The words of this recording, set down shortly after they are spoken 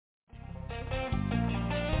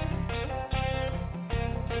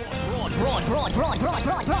Broadcasting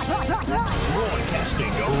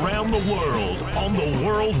around the world on the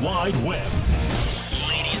World Wide Web.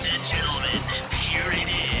 Ladies and gentlemen, here it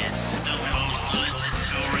is, the most listened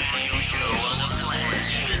to radio show on the planet.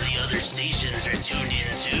 Even the other stations are tuned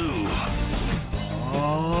in too.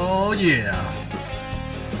 Oh yeah.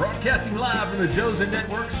 Broadcasting live from the Josie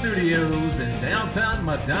Network studios in downtown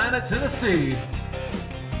Medina, Tennessee.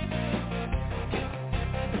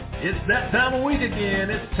 It's that time of week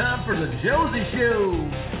again. It's time for the Josie Show.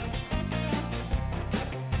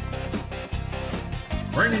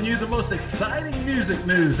 Bringing you the most exciting music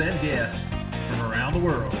news and guests from around the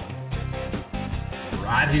world.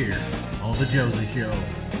 Right here on the Josie Show.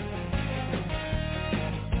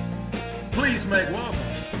 Please make welcome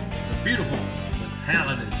the beautiful, the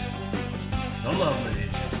talented, the lovely,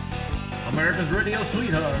 America's radio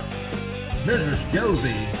sweetheart, Mrs.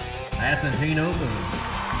 Josie Asentino Moon.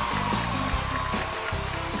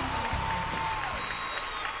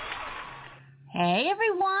 Hey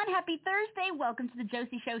everyone, happy Thursday. Welcome to the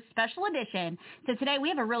Josie Show Special Edition. So today we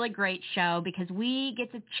have a really great show because we get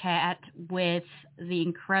to chat with the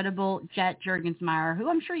incredible Jet Jurgensmeyer, who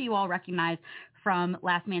I'm sure you all recognize from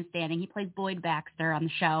Last Man Standing. He plays Boyd Baxter on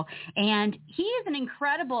the show. And he is an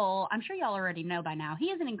incredible, I'm sure you all already know by now, he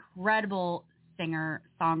is an incredible singer,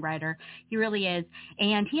 songwriter. He really is.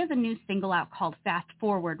 And he has a new single out called Fast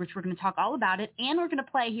Forward, which we're going to talk all about it. And we're going to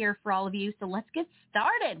play here for all of you. So let's get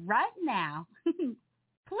started right now.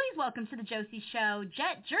 Please welcome to the Josie Show,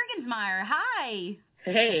 Jet Jurgensmeyer. Hi.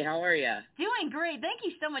 Hey, how are you? Doing great. Thank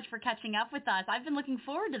you so much for catching up with us. I've been looking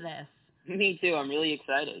forward to this. Me too. I'm really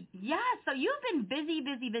excited. Yeah, so you've been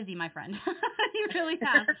busy, my friend. You really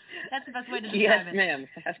have. That's the best way to describe yes, it. Ma'am.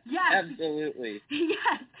 Yes. Absolutely.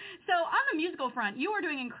 Yes. So on the musical front, you are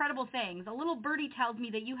doing incredible things. A little birdie tells me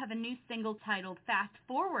that you have a new single titled Fast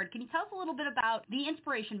Forward. Can you tell us a little bit about the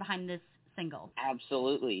inspiration behind this single?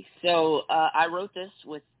 Absolutely. So I wrote this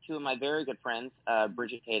with two of my very good friends,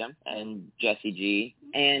 Bridget Tatum and Jessie G.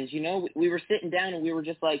 And, you know, we were sitting down and we were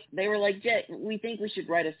just like, they were like, Jet, we think we should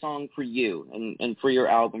write a song for you and for your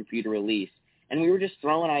album for you to release. And we were just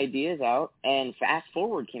throwing ideas out, and Fast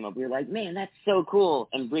Forward came up. We were like, man, that's so cool.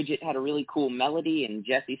 And Bridget had a really cool melody, and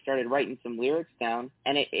Jessie started writing some lyrics down.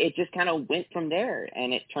 And it just kind of went from there,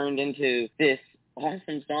 and it turned into this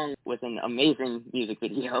awesome song with an amazing music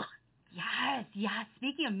video. Yes.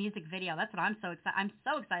 Speaking of music video, that's what I'm so excited. I'm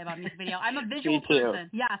so excited about music video. I'm a visual Me too. person.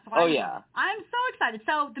 Yeah. So I'm so excited.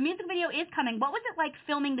 So the music video is coming. What was it like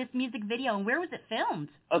filming this music video, and where was it filmed?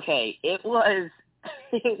 Okay, it was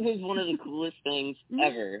one of the coolest things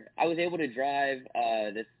ever. I was able to drive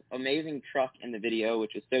this amazing truck in the video,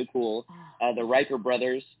 which was so cool. The Riker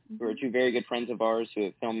brothers, who are two very good friends of ours who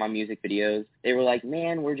have filmed my music videos, they were like,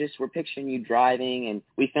 man, we're picturing you driving, and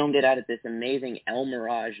we filmed it out at this amazing El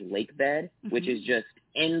Mirage lake bed, which is just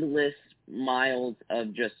endless miles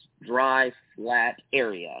of just dry, flat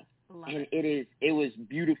area. And it was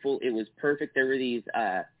beautiful. It was perfect. There were these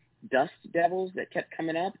dust devils that kept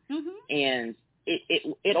coming up, and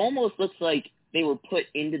it almost looks like they were put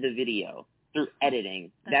into the video through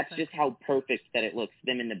editing. That's so just cool. How perfect that it looks,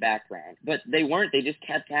 them in the background. But they weren't. They just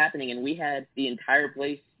kept happening, and we had the entire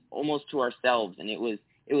place almost to ourselves, and it was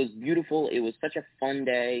beautiful. It was such a fun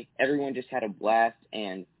day. Everyone just had a blast,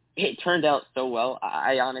 and it turned out so well.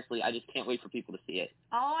 I just can't wait for people to see it.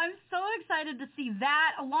 Oh, I'm so excited to see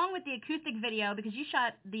that, along with the acoustic video, because you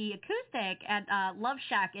shot the acoustic at Love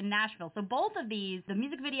Shack in Nashville. So both of these, the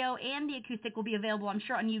music video and the acoustic, will be available, I'm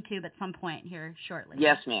sure, on YouTube at some point here shortly.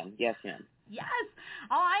 Yes, ma'am. Yes, ma'am. Yes.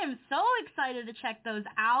 Oh, I am so excited to check those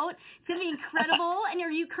out. It's going to be incredible. And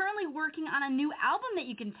are you currently working on a new album that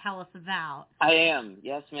you can tell us about? I am.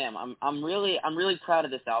 Yes, ma'am. I'm really proud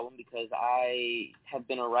of this album because I have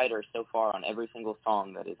been a writer so far on every single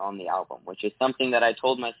song that is on the album, which is something that I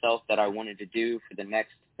told myself that I wanted to do for the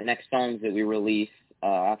next songs that we release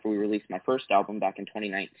after we released my first album back in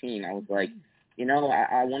 2019. I was like, you know,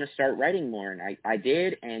 I want to start writing more, and I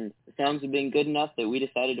did, and the songs have been good enough that we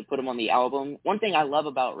decided to put them on the album. One thing I love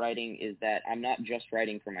about writing is that I'm not just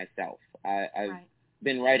writing for myself. I've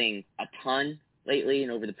been writing a ton lately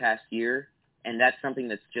and over the past year, and that's something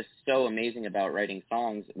that's just so amazing about writing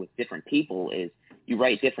songs with different people is you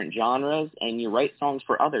write different genres, and you write songs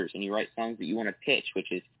for others, and you write songs that you want to pitch,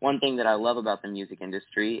 which is one thing that I love about the music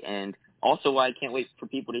industry, and also why I can't wait for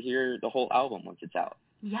people to hear the whole album once it's out.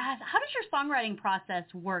 Yes. How does your songwriting process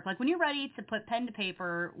work? Like when you're ready to put pen to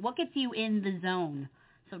paper, what gets you in the zone,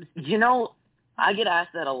 so to speak? You know, I get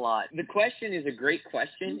asked that a lot. The question is a great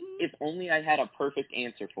question. If only I had a perfect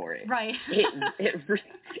answer for it. Right.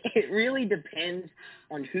 It really depends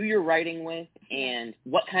on who you're writing with and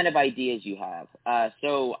what kind of ideas you have.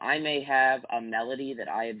 So I may have a melody that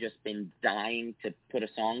I have just been dying to put a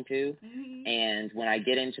song to, and when I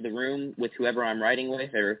get into the room with whoever I'm writing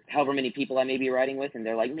with or however many people I may be writing with, and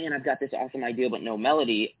they're like, man, I've got this awesome idea but no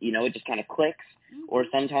melody, it just kind of clicks. Or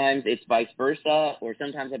sometimes it's vice versa, or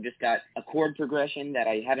sometimes I've just got a chord progression that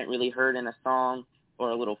I haven't really heard in a song, or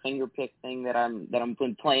a little finger pick thing that I'm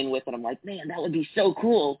been playing with, and I'm like, man, that would be so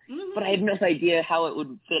cool, but I have no idea how it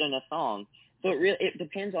would fit in a song. So it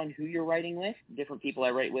depends on who you're writing with. Different people I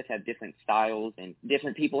write with have different styles, and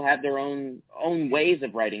different people have their own ways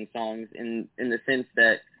of writing songs in the sense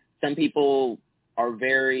that some people are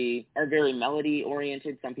very melody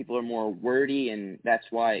oriented. Some people are more wordy, and that's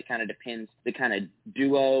why it kind of depends the kind of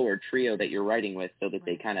duo or trio that you're writing with, so that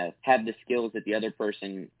they kind of have the skills that the other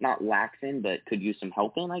person not lacks in, but could use some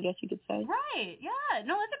help in, I guess you could say. Right. Yeah.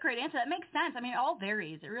 No, that's a great answer. That makes sense. I mean, it all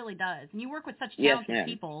varies. It really does. And you work with such talented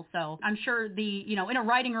people, so I'm sure in a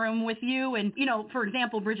writing room with you and, for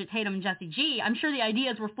example, Bridget Tatum and Jessie G, I'm sure the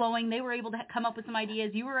ideas were flowing. They were able to come up with some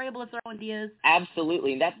ideas. You were able to throw ideas.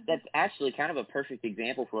 Absolutely. And that's actually kind of a perfect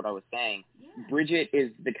example for what I was saying. Yeah. Bridget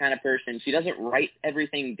is the kind of person, she doesn't write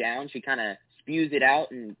everything down. She kind of spews it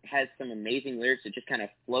out and has some amazing lyrics that just kind of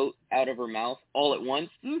float out of her mouth all at once.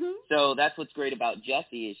 So that's what's great about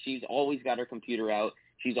Jessie is she's always got her computer out.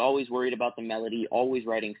 She's always worried about the melody, always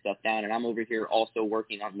writing stuff down. And I'm over here also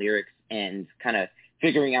working on lyrics and kind of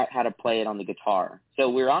figuring out how to play it on the guitar. So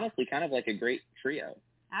we're honestly kind of like a great trio.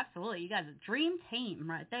 Absolutely. You guys are a dream team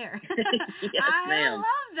right there. Yes, I ma'am.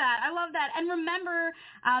 love that. And remember,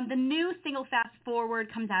 the new single Fast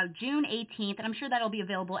Forward comes out June 18th, and I'm sure that'll be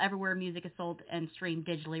available everywhere music is sold and streamed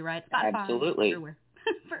digitally, right? Spotify, absolutely. everywhere.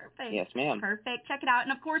 Perfect. Yes, ma'am. Perfect. Check it out.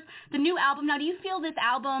 And, of course, the new album. Now, do you feel this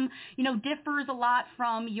album, differs a lot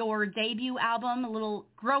from your debut album, a little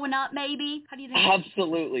growing up maybe? How do you think?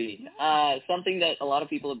 Absolutely. Something that a lot of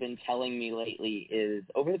people have been telling me lately is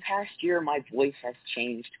over the past year, my voice has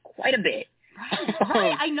changed quite a bit.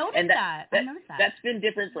 Right. I noticed that. That's been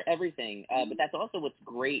different for everything. But that's also what's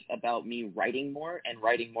great about me writing more and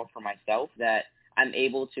writing more for myself, that I'm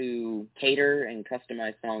able to cater and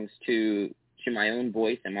customize songs to my own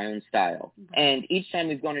voice and my own style. And each time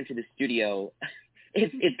we've gone into the studio,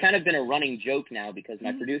 it's kind of been a running joke now because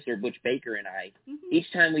my producer, Butch Baker, and I, each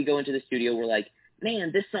time we go into the studio, we're like,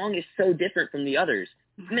 man, this song is so different from the others.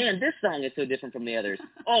 Man, this song is so different from the others.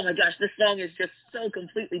 Oh, my gosh, this song is just so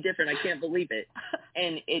completely different. I can't believe it.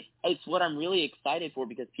 And it's what I'm really excited for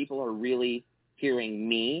because people are really hearing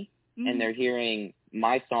me and they're hearing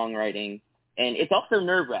my songwriting. And it's also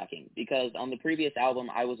nerve-wracking because on the previous album,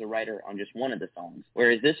 I was a writer on just one of the songs,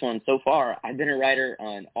 whereas this one, so far, I've been a writer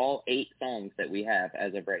on all 8 songs that we have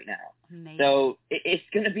as of right now. Amazing. So it's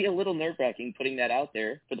going to be a little nerve-wracking putting that out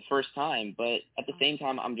there for the first time, but at the same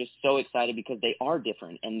time, I'm just so excited because they are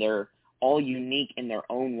different and they're all unique in their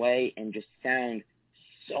own way and just sound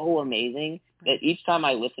so amazing that each time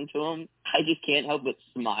I listen to them, I just can't help but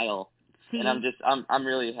smile. See, and I'm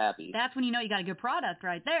really happy. That's when you know you got a good product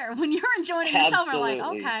right there. When you're enjoying it yourself, you're like,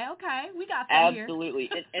 okay, we got that here. Absolutely.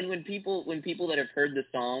 And when people that have heard the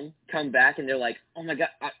song come back and they're like, oh my God,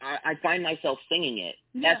 I find myself singing it.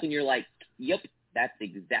 Yeah. That's when you're like, yep, that's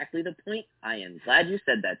exactly the point. I am glad you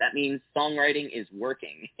said that. That means songwriting is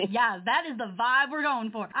working. Yeah, that is the vibe we're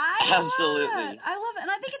going for. Absolutely. I love it.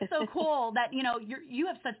 And I think it's so cool that, you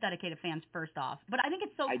have such dedicated fans, first off. But I think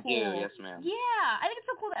it's so cool. I do, yes, ma'am. Yeah, I think it's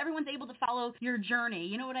so cool that everyone's able to follow your journey.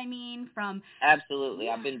 You know what I mean? Absolutely.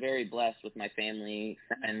 I've been very blessed with my family,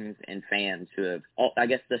 friends, and fans who have, I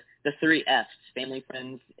guess the 3 Fs, family,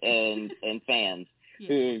 friends, and fans.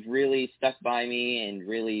 Who've really stuck by me and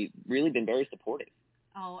really, really been very supportive.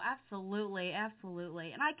 Oh, absolutely,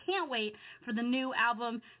 absolutely. And I can't wait for the new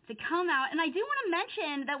album to come out. And I do want to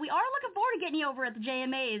mention that we are looking forward to getting you over at the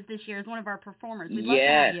JMAs this year as one of our performers. We'd love to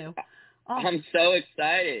have you. Oh, I'm so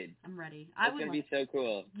excited. I'm ready. It's going to be so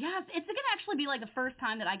cool. Yes, it's going to actually be like the first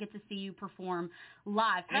time that I get to see you perform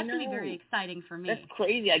live. So that's going to be very exciting for me. That's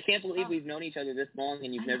crazy. I can't believe we've known each other this long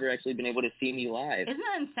and you've never actually been able to see me live. Isn't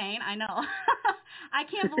that insane? I know. I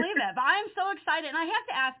can't believe it, but I'm so excited. And I have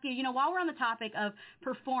to ask you, while we're on the topic of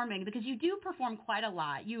performing, because you do perform quite a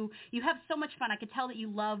lot. You have so much fun. I could tell that you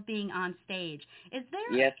love being on stage. Is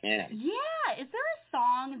there? Yes, ma'am. Yeah. Is there a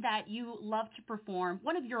song that you love to perform,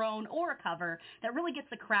 one of your own or a cover, that really gets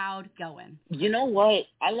the crowd going? You know what?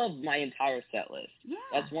 I love my entire set list. Yeah.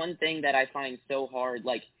 That's one thing that I find so hard.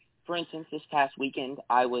 Like, for instance, this past weekend,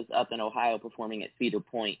 I was up in Ohio performing at Cedar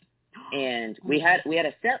Point. And we had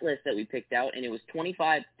a set list that we picked out, and it was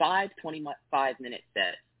 25-minute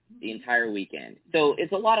sets. the entire weekend. So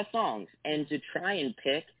it's a lot of songs. And to try and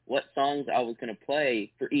pick what songs I was going to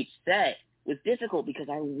play for each set was difficult because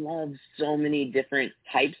I love so many different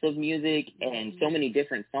types of music and so many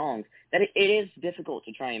different songs that it is difficult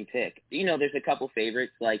to try and pick. You know, there's a couple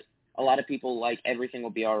favorites, like a lot of people like Everything Will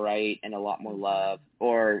Be All Right and A Lot More Love,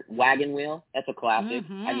 or Wagon Wheel. That's a classic.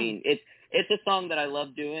 I mean, it's a song that I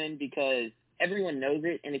love doing because everyone knows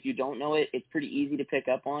it, and if you don't know it, it's pretty easy to pick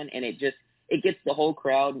up on, and it gets the whole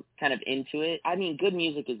crowd kind of into it. I mean, good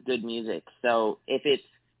music is good music. So if it's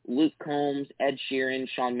Luke Combs, Ed Sheeran,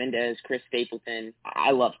 Shawn Mendes, Chris Stapleton, I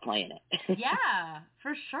love playing it. Yeah,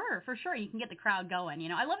 for sure. You can get the crowd going. You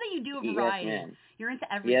know, I love that you do a variety. Yes, ma'am. You're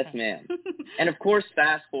into everything. Yes, ma'am. And of course,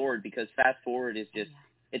 Fast Forward, because Fast Forward is just,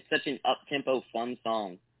 it's such an up-tempo, fun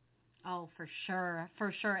song. Oh, for sure.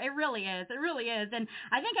 It really is. And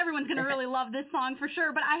I think everyone's going to really love this song for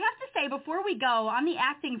sure. But I have to say, before we go, on the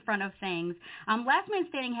acting front of things, Last Man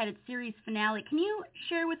Standing had its series finale. Can you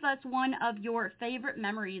share with us one of your favorite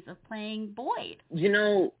memories of playing Boyd? You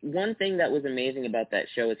know, one thing that was amazing about that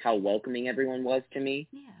show is how welcoming everyone was to me,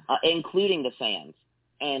 including the fans.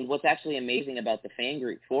 And what's actually amazing about the fan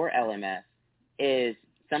group for LMS is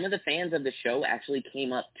some of the fans of the show actually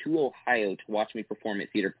came up to Ohio to watch me perform at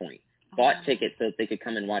Cedar Point. Bought tickets so that they could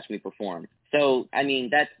come and watch me perform. So, I mean,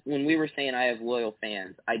 that's when we were saying I have loyal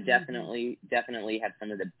fans. I definitely have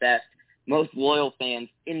some of the best, most loyal fans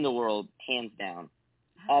in the world, hands down.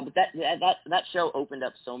 But that show opened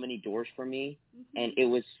up so many doors for me, and it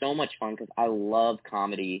was so much fun because I love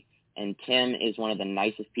comedy, and Tim is one of the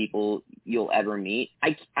nicest people you'll ever meet.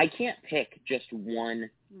 I can't pick just one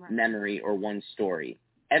memory or one story.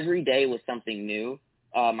 Every day was something new.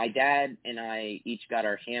 My dad and I each got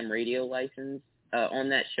our ham radio license on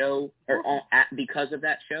that show, because of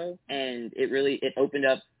that show, and it opened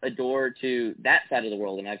up a door to that side of the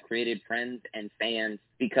world, and I've created friends and fans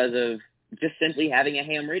because of just simply having a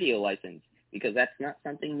ham radio license, because that's not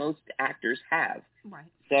something most actors have. Right.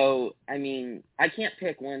 So, I mean, I can't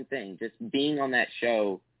pick one thing. Just being on that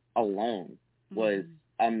show alone was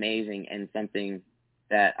amazing and something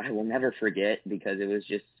that I will never forget, because it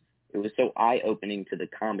was so eye-opening to the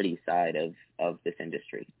comedy side of this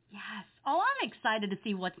industry. Yes. Oh, I'm excited to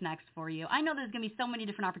see what's next for you. I know there's going to be so many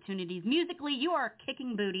different opportunities. Musically, you are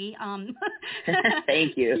kicking booty.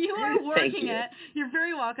 Thank you. You are working it. You're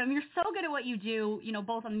very welcome. You're so good at what you do, you know,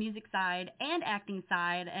 both on the music side and acting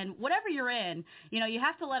side. And whatever you're in, you know, you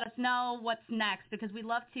have to let us know what's next, because we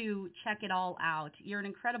love to check it all out. You're an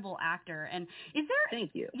incredible actor. And is there...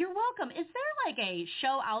 Thank you. You're welcome. Is there like a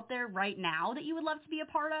show out there right now that you would love to be a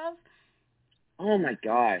part of? Oh my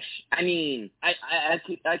gosh. I mean,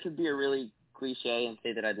 I could be a really cliche and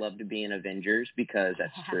say that I'd love to be in Avengers, because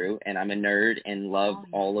that's true, and I'm a nerd and love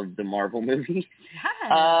all of the Marvel movies.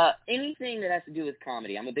 Yes. Anything that has to do with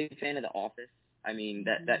comedy. I'm a big fan of The Office. I mean,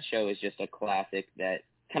 that show is just a classic that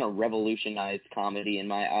kind of revolutionized comedy in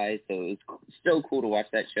my eyes, so it was so cool to watch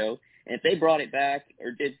that show. And if they brought it back or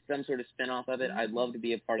did some sort of spin-off of it, I'd love to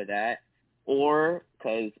be a part of that. Or,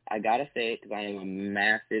 because I got to say it, because I am a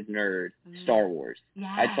massive nerd, Star Wars.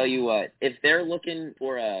 Yeah. I tell you what, if they're looking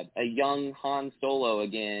for a young Han Solo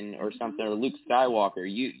again or something, or Luke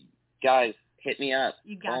Skywalker, you guys, hit me up.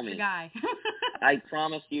 You got Call your me. guy. I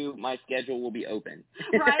promise you my schedule will be open.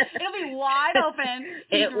 Right? It'll be wide open.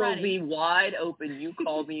 It will be wide open. You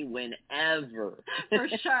call me whenever. For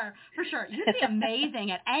sure. You'd be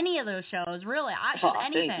amazing at any of those shows, really.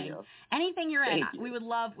 Anything. Thank you. Anything you're in. Thank you. We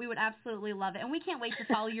would absolutely love it. And we can't wait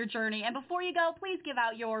to follow your journey. And before you go, please give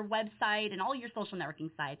out your website and all your social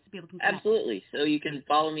networking sites so people can connect. Absolutely. So you can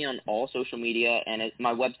follow me on all social media, and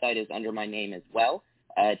my website is under my name as well.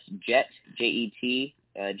 It's Jet, J-E-T,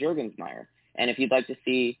 Jurgensmeyer. And if you'd like to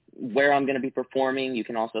see where I'm going to be performing, you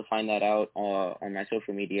can also find that out on my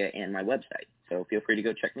social media and my website. So feel free to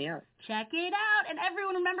go check me out. Check it out. And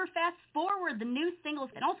everyone, remember Fast Forward, the new singles,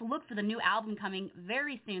 and also look for the new album coming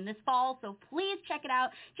very soon this fall. So please check it out.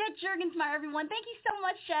 Jet Jurgensmeyer, everyone. Thank you so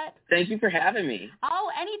much, Jet. Thank you for having me.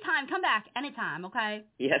 Oh, anytime. Come back anytime, okay?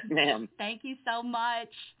 Yes, ma'am. Thank you so much.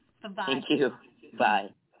 Bye-bye. Thank you. Bye.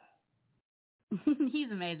 He's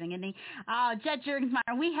amazing, isn't he? Jet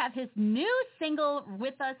Jurgensmeyer, we have his new single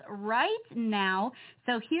with us right now.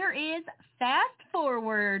 So here is Fast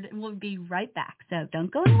Forward. We'll be right back, so don't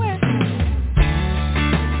go anywhere.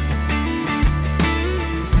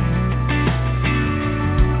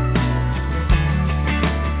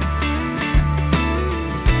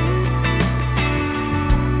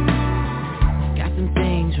 Got some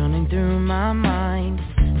things running through my mind.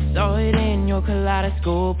 Saw it in your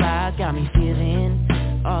kaleidoscope, eyes got me feeling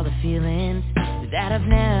all the feelings that I've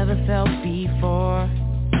never felt before.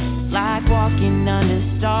 like walking under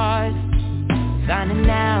stars, finding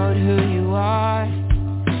out who you are,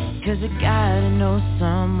 'cause I gotta know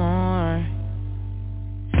some more.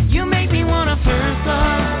 You make me wanna first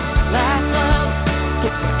love, last love,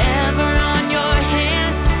 put forever on your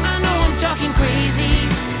hand. I know I'm talking crazy,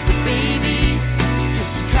 but baby,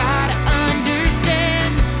 just try to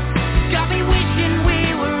understand. Got me wishing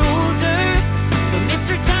we were older, but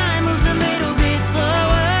Mr. Time moves a little bit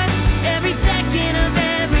slower. Every second of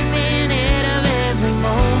every minute of every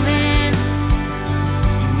moment,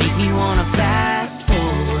 you make me wanna fast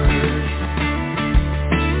forward.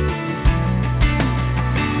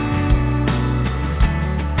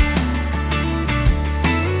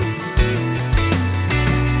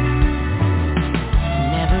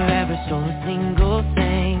 Never ever stole a single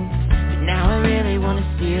thing, but now I really wanna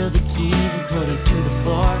steal the keys and put it to the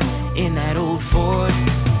floor in that old Ford.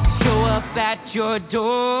 Show up at your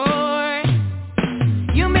door.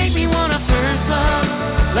 You make me wanna first love,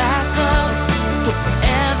 last love, put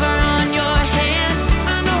forever on your hand.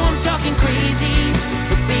 I know I'm talking crazy,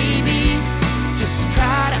 but baby, just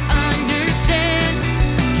try to understand.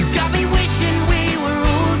 You got me wishing we were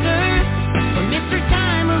older, but Mr.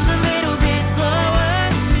 Time moves a little bit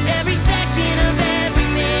slower. Every second of every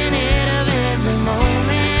minute of every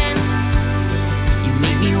moment, you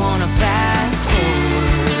make me wanna fast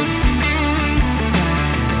forward.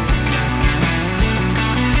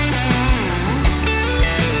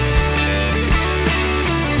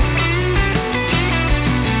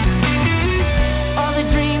 All the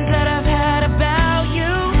dreams that I've had about you,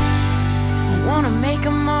 I wanna make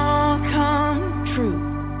them all come true.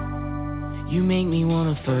 You make me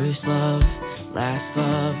wanna first love, last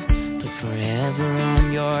love, put forever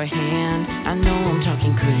on your hand. I know I'm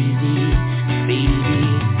talking crazy, baby.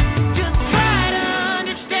 Just try to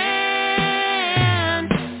understand.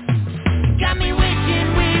 Got me wishing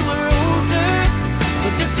we were older,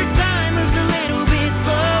 but Mr. Time moves a little bit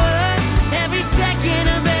slower. Every second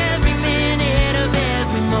of every minute of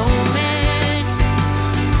every moment,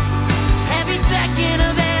 every second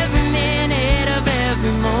of every minute of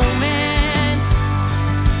every moment,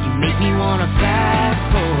 you make me wanna fast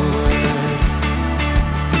forward.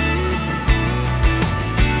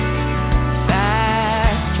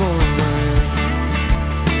 Fast forward.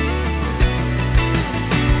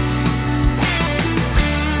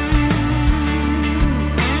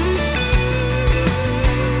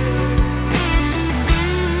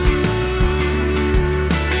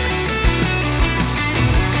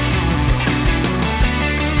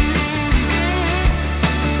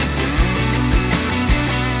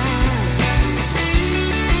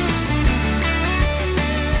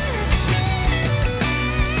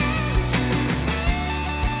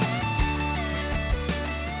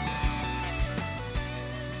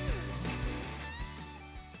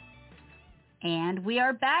 And we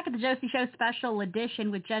are back at the Josie Show Special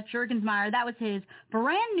Edition with Jet Jurgensmeyer. That was his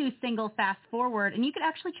brand new single, Fast Forward. And you can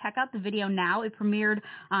actually check out the video now. It premiered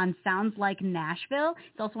on Sounds Like Nashville.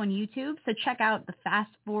 It's also on YouTube. So check out the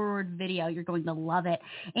Fast Forward video. You're going to love it.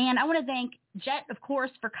 And I want to thank Jet, of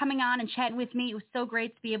course, for coming on and chatting with me. It was so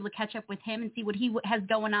great to be able to catch up with him and see what he has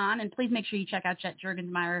going on. And please make sure you check out Jet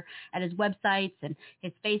Jurgensmeyer at his websites and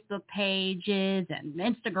his Facebook pages and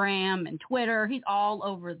Instagram and Twitter. He's all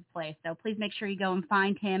over the place. So please make sure you go and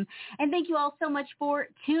find him. And thank you all so much for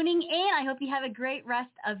tuning in. I hope you have a great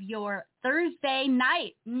rest of your Thursday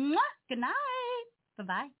night. Mwah! Good night.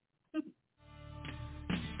 Bye-bye.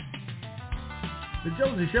 The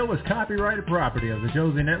Josie Show is copyrighted property of the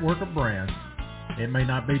Josie Network of Brands. It may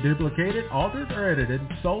not be duplicated, altered, or edited,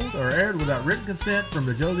 sold, or aired without written consent from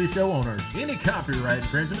the Josie Show owners. Any copyright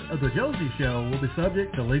infringement of the Josie Show will be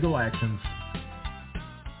subject to legal actions.